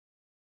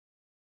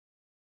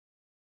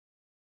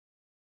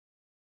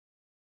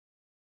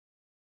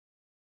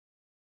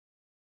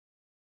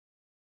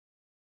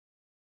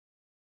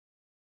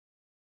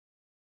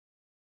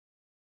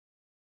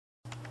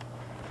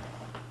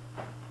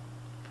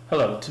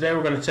Hello, today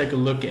we're going to take a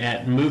look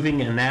at moving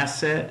an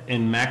asset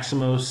in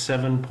Maximo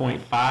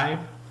 7.5.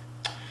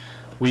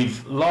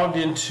 We've logged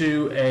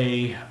into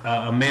a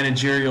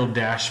managerial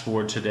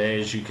dashboard today.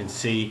 As you can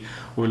see,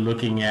 we're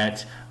looking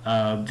at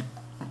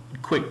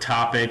quick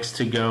topics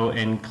to go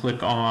and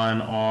click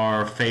on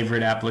our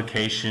favorite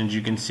applications.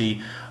 You can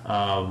see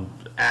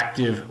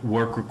active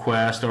work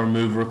request or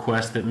move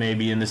request that may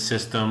be in the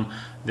system.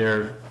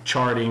 Their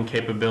charting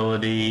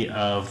capability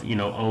of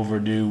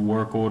overdue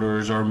work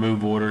orders or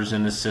move orders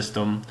in the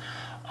system.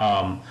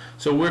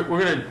 So we're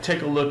going to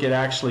take a look at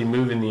actually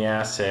moving the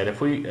asset.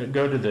 If we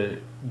go to the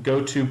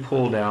go-to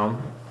pull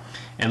down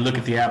and look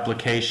at the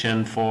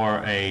application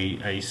for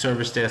a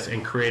service desk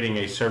and creating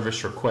a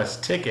service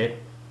request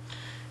ticket,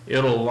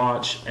 it'll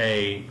launch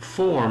a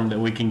form that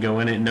we can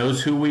go in. It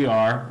knows who we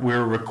are.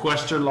 We're a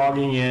requester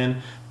logging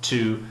in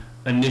to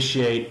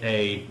initiate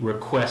a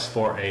request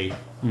for a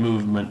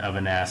movement of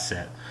an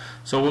asset.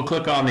 So we'll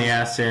click on the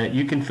asset.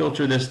 You can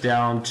filter this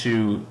down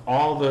to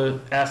all the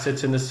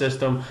assets in the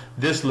system.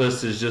 This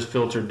list is just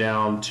filtered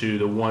down to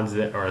the ones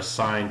that are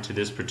assigned to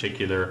this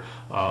particular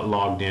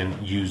logged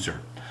in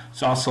user.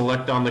 So I'll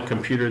select on the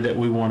computer that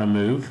we want to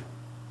move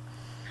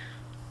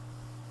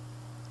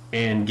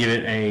and give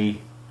it a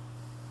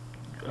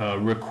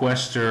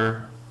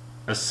requester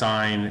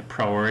assign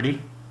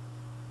priority.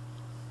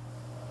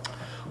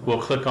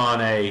 We'll click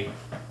on a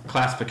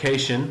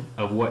classification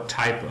of what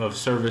type of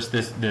service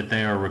that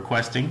they are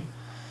requesting.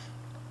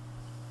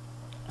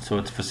 So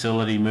it's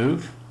facility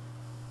move.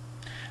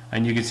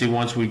 And you can see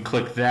once we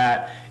click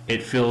that,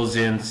 it fills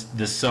in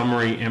the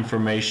summary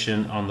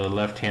information on the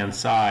left hand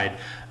side,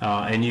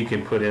 and you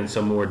can put in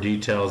some more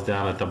details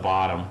down at the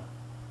bottom.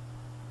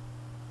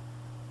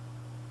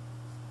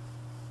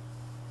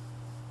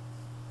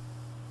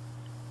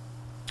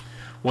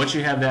 Once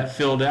you have that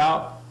filled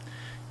out,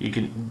 you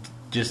can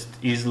just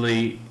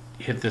easily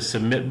hit the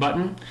submit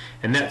button,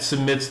 and that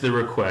submits the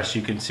request.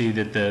 You can see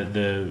that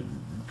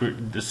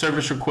the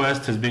service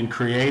request has been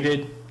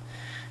created.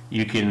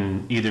 You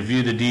can either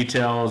view the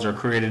details or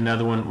create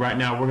another one. Right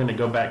now we're going to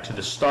go back to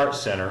the start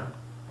center,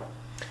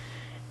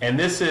 and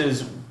this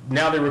is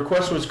now the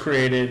request was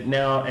created.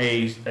 Now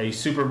a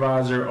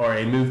supervisor or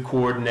a move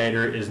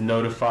coordinator is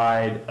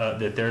notified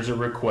that there's a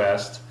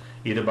request,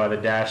 either by the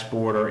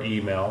dashboard or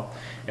email,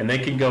 and they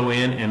can go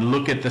in and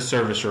look at the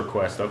service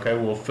request. Okay,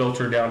 we'll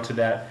filter down to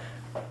that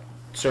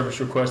service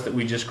request that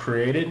we just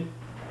created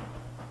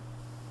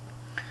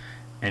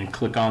and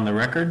click on the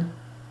record.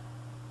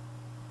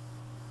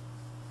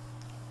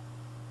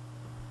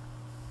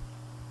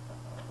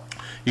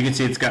 You can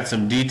see it's got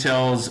some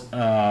details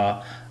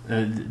that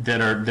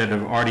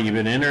have already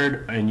been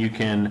entered, and you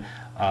can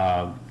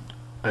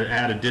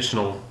add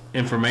additional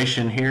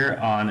information here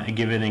on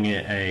giving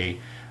it a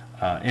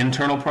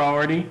internal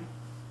priority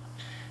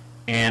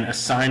and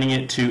assigning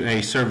it to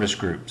a service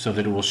group so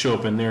that it will show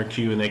up in their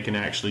queue and they can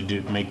actually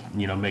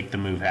make the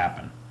move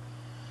happen.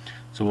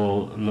 So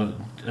we'll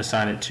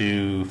assign it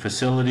to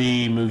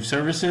facility move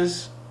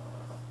services,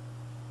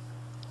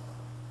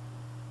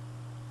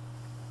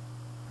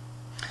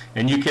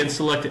 and you can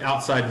select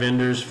outside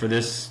vendors. For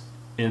this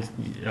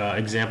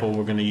example,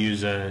 we're going to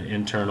use an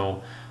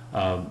internal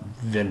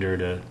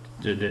vendor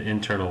to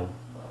internal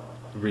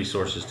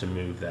resources to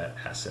move that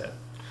asset.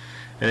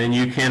 And then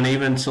you can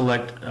even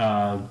select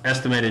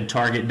estimated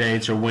target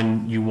dates or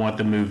when you want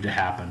the move to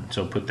happen.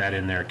 So put that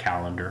in their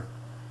calendar.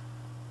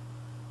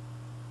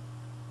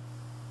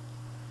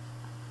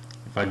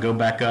 If I go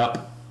back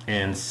up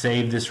and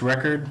save this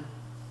record,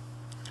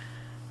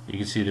 you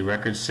can see the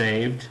record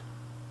saved.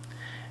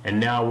 And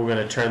now we're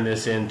going to turn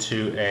this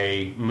into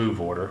a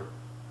move order.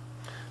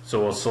 So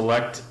we'll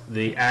select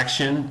the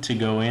action to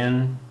go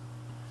in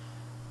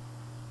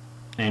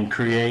and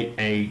create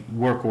a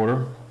work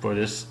order for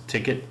this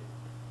ticket.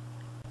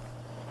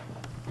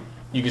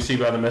 You can see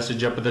by the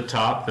message up at the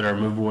top that our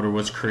move order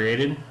was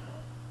created.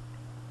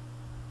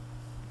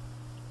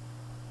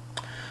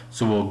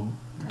 So we'll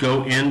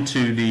go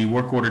into the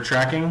work order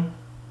tracking,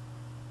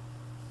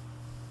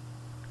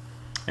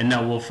 and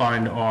now we'll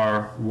find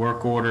our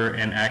work order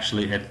and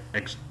actually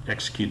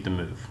execute the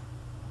move.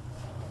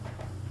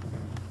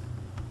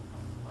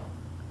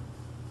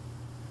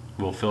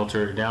 We'll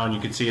filter it down. You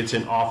can see it's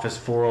in Office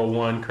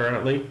 401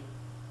 currently.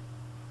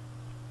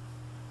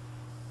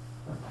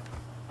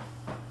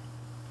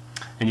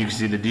 And you can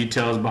see the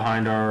details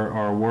behind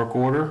our work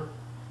order.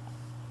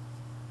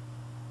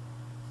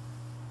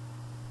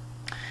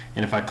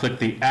 And if I click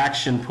the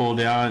action pull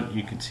down,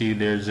 you can see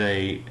there's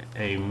a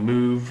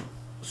move,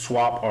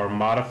 swap, or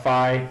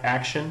modify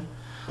action.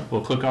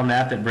 We'll click on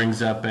that. That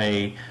brings up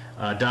a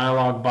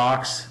dialog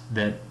box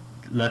that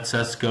lets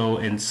us go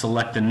and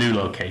select a new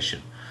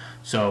location.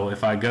 So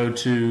if I go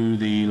to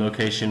the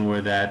location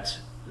where that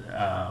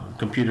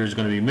computer is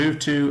going to be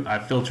moved to, I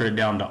filter it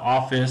down to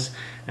Office,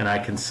 and I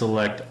can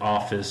select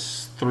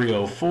Office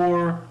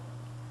 304.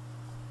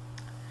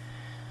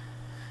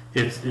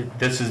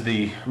 This is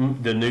the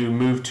new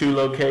Move To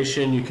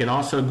location. You can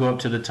also go up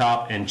to the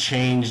top and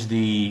change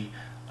the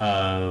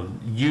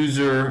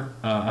user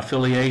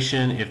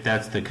affiliation, if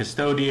that's the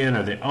custodian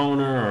or the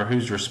owner or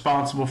who's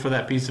responsible for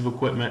that piece of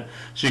equipment.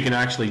 So you can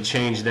actually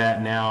change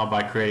that now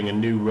by creating a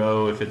new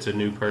row if it's a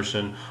new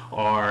person,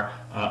 or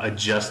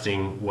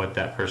adjusting what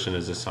that person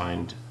is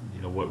assigned,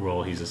 what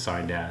role he's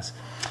assigned as.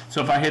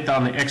 So if I hit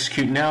on the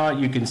execute now,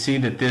 you can see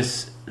that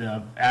this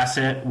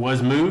asset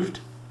was moved.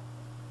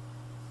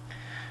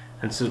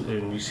 And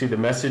you see the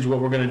message. What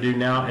we're going to do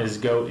now is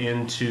go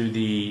into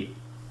the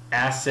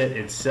asset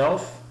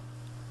itself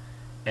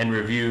and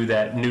review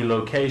that new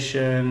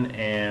location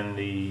and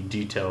the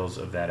details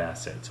of that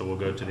asset. So we'll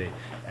go to the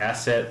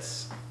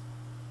assets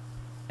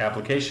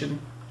application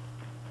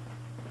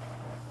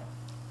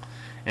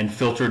and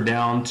filter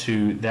down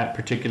to that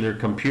particular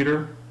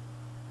computer.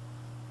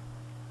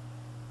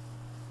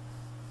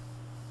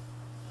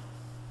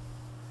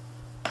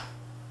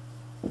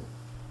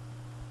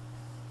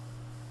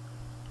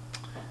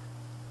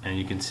 And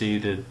you can see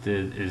that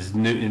it is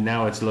new, and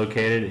now it's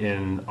located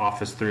in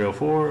Office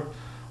 304.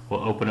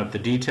 We'll open up the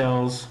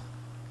details,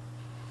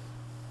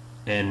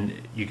 and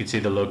you can see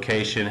the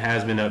location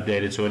has been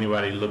updated, so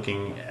anybody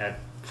looking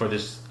for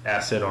this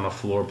asset on a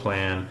floor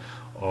plan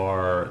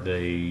or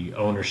the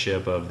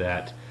ownership of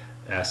that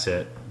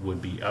asset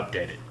would be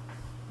updated.